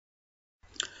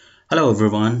Hello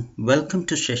everyone, welcome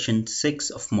to session 6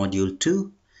 of module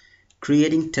 2,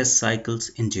 creating test cycles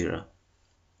in JIRA.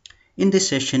 In this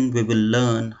session, we will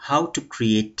learn how to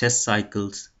create test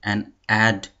cycles and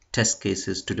add test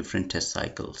cases to different test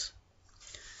cycles.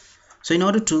 So in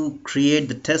order to create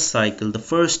the test cycle, the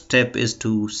first step is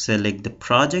to select the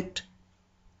project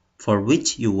for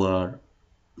which you are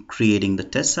creating the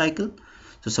test cycle.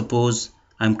 So suppose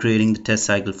I'm creating the test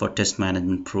cycle for Test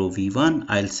Management Pro V1.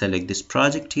 I'll select this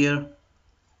project here.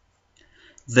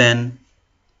 Then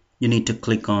you need to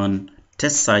click on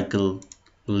test cycle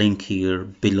link here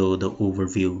below the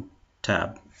overview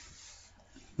tab.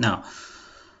 Now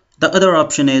the other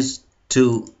option is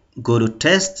to go to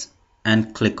tests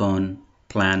and click on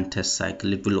plan test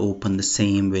cycle. It will open the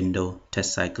same window,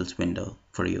 test cycles window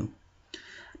for you.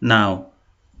 Now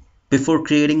before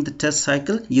creating the test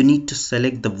cycle, you need to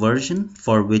select the version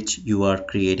for which you are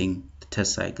creating the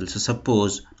test cycle. So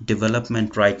suppose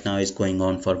development right now is going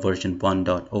on for version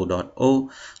 1.0.0,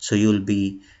 so you'll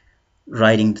be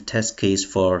writing the test case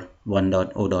for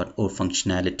 1.0.0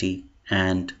 functionality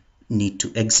and need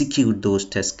to execute those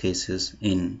test cases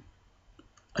in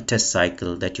a test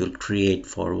cycle that you'll create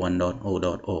for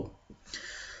 1.0.0.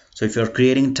 So if you're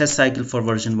creating a test cycle for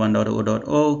version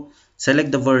 1.0.0,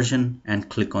 select the version and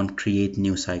click on create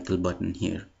new cycle button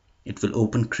here. It will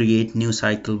open create new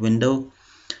cycle window.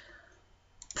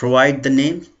 Provide the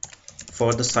name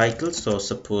for the cycle. So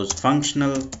suppose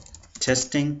functional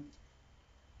testing,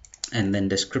 and then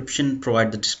description.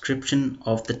 Provide the description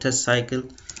of the test cycle.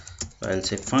 So I'll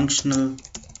say functional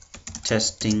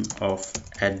testing of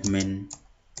admin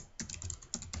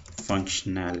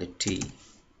functionality.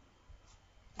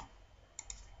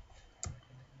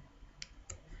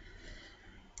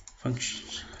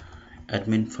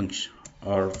 Admin function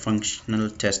or functional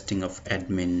testing of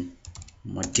admin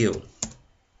module.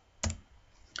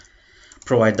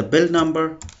 Provide the build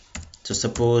number. So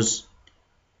suppose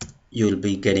you'll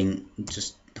be getting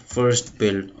just the first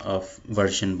build of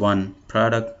version 1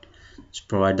 product. So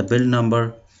provide the build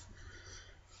number,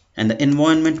 and the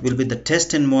environment will be the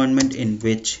test environment in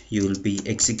which you will be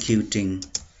executing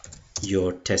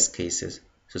your test cases.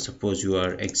 So suppose you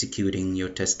are executing your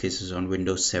test cases on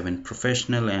Windows 7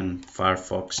 Professional and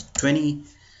Firefox 20.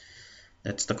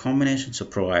 That's the combination, so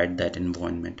provide that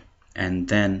environment. And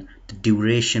then the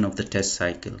duration of the test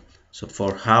cycle. So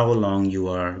for how long you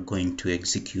are going to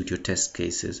execute your test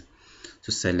cases.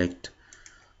 So select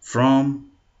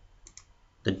from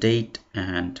the date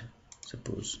and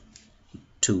suppose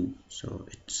 2. So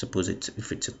suppose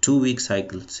if it's a 2-week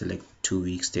cycle, select 2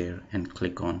 weeks there and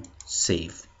click on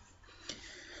save.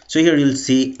 So here you'll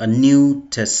see a new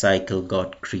test cycle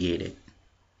got created.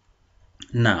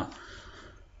 Now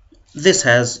this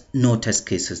has no test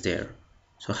cases there.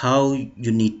 So how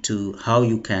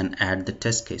you can add the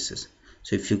test cases.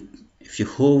 So if you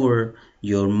hover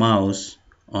your mouse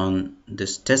on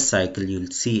this test cycle,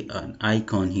 you'll see an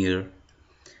icon here,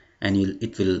 and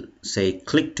it will say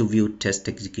click to view test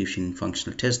execution in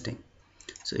functional testing.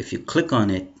 So if you click on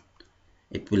it,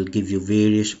 it will give you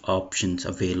various options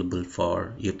available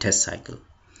for your test cycle.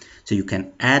 So you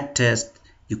can add test,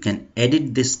 you can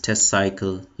edit this test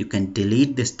cycle, you can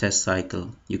delete this test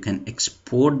cycle, you can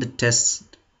export the tests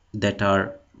that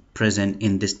are present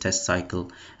in this test cycle,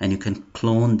 and you can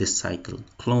clone this cycle.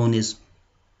 Clone is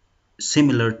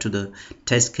similar to the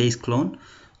test case clone,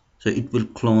 so it will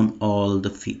clone all the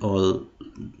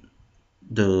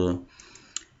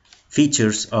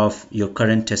features of your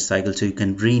current test cycle. So you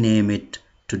can rename it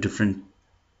to different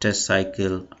test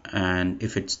cycle, and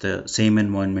if it's the same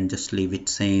environment, just leave it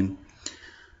same.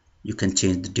 You can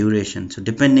change the duration, so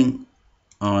depending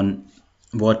on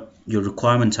what your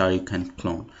requirements are, you can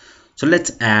clone. So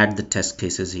let's add the test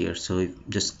cases here. So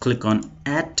just click on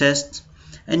add tests,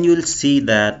 and you'll see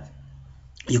that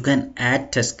you can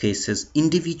add test cases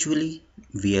individually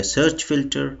via search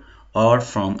filter or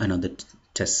from another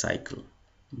test cycle.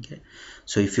 Okay,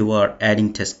 so if you are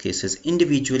adding test cases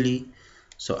individually,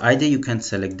 so either you can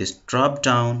select this drop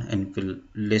down and it will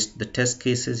list the test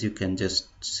cases. You can just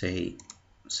say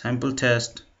sample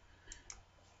test,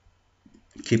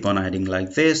 keep on adding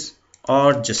like this,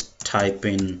 or just type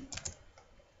in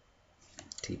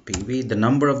TPV, the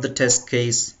number of the test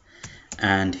case,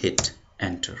 and hit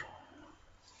enter,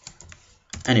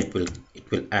 and it will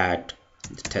add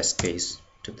the test case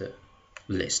to the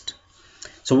list.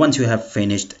 So once you have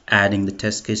finished adding the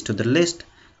test case to the list,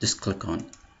 just click on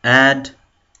add.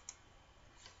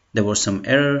 There was some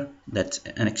error, that's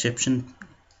an exception,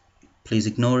 please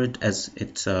ignore it, as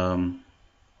it's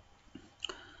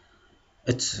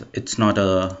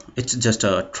just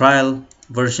a trial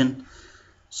version.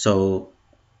 So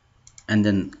and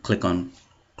then click on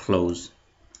close.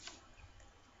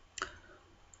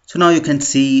 So now you can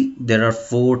see there are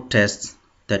 4 tests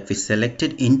that we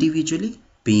selected individually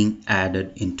being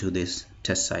added into this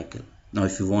test cycle. Now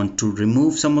if you want to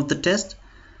remove some of the tests,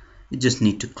 you just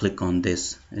need to click on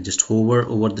this and just hover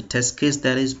over the test case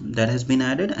that has been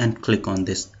added and click on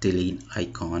this delete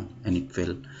icon, and it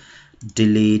will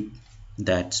delete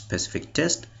that specific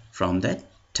test from that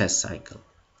test cycle.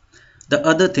 The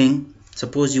other thing,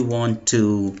 suppose you want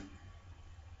to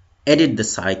edit the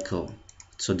cycle,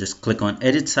 so just click on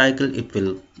edit cycle. It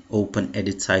will open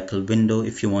edit cycle window.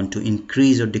 If you want to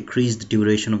increase or decrease the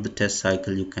duration of the test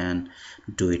cycle, you can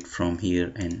do it from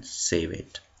here and save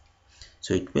it.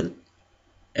 So it will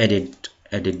edit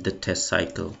the test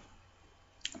cycle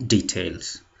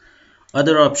details.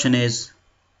 Other option is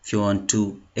if you want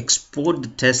to export the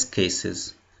test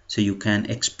cases, so you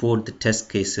can export the test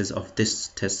cases of this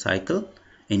test cycle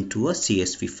into a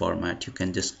CSV format. You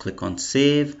can just click on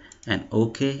save and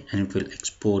OK, and it will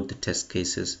export the test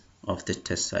cases of the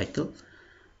test cycle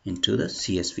into the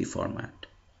CSV format.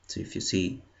 So if you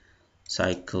see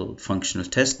cycle functional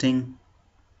testing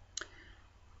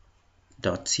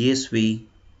 .csv,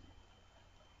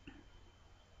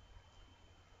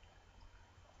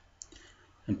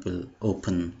 it will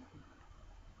open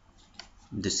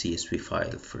the CSV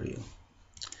file for you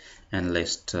and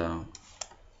list the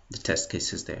test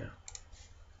cases there.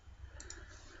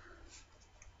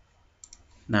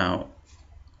 Now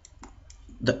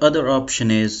the other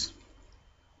option is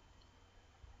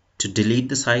to delete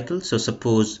the cycle. So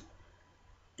suppose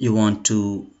you want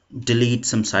to delete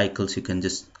some cycles, you can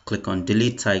just click on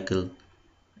delete cycle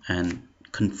and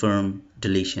confirm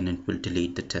deletion, and it will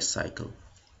delete the test cycle.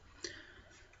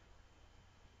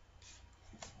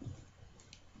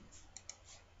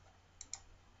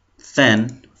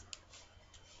 Then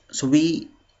so we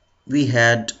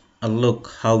had a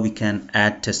look how we can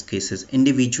add test cases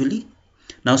individually.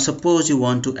 Now suppose you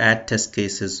want to add test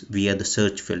cases via the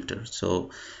search filter.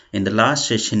 So in the last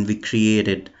session we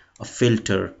created a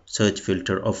filter, search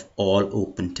filter of all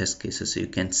open test cases. So you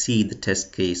can see the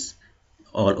test case,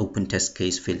 all open test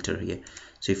case filter here.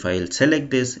 So if I'll select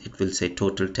this, it will say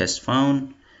total test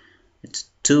found, it's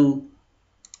 2,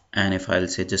 and if I'll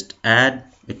say just add,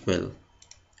 it will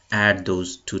add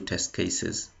those 2 test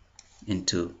cases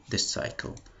into this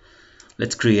cycle.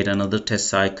 Let's create another test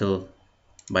cycle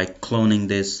by cloning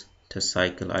this test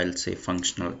cycle. I'll say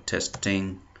functional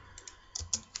testing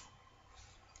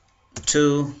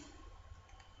 2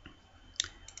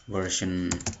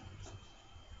 version,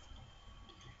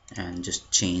 and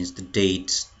just change the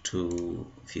dates to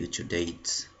future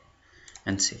dates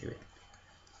and save it.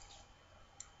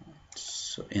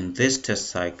 So in this test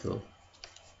cycle,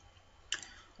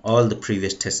 all the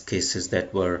previous test cases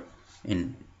that were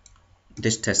in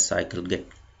this test cycle get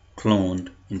cloned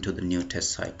into the new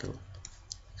test cycle.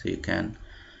 So you can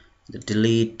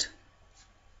delete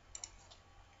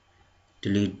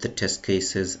the test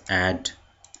cases, add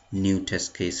new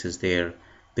test cases there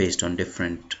based on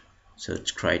different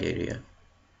search criteria.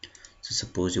 So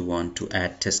suppose you want to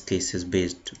add test cases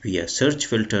based via search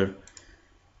filter,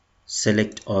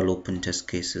 select all open test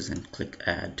cases and click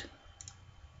add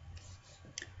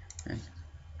and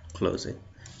close it.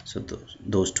 So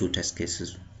those 2 test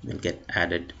cases will get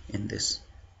added in this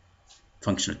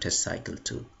functional test cycle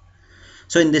too.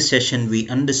 So in this session we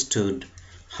understood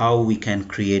how we can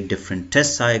create different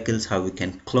test cycles, how we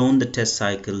can clone the test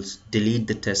cycles, delete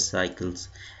the test cycles,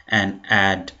 and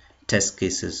add test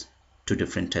cases to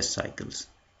different test cycles.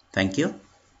 Thank you.